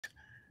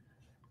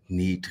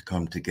need to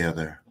come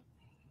together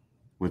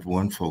with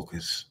one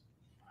focus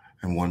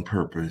and one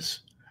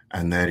purpose,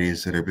 and that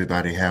is that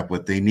everybody have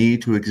what they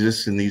need to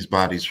exist in these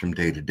bodies from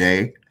day to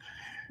day,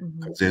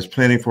 because there's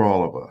plenty for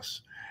all of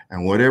us.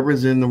 And whatever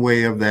is in the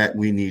way of that,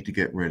 we need to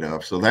get rid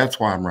of. So that's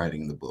why I'm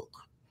writing the book,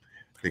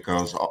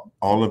 because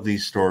all of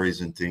these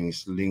stories and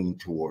things lean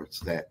towards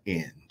that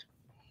end.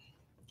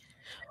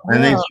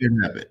 And they should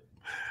have it.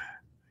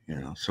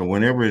 So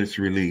whenever it's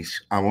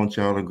released, I want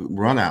y'all to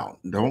run out.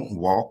 Don't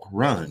walk,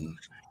 run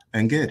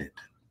and get it.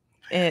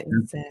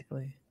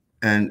 Exactly.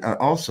 And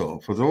also,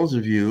 for those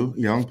of you,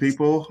 young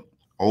people,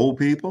 old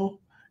people,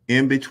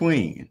 in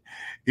between,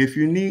 if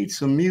you need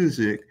some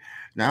music,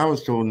 now I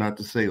was told not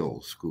to say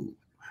old school,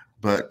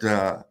 but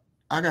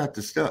I got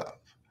the stuff.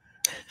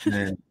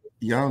 And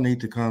y'all need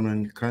to come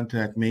and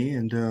contact me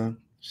and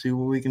see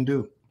what we can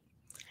do.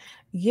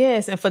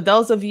 Yes, and for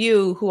those of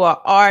you who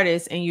are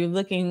artists and you're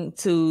looking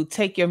to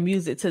take your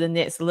music to the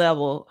next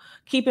level,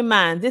 keep in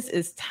mind this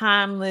is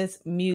timeless music.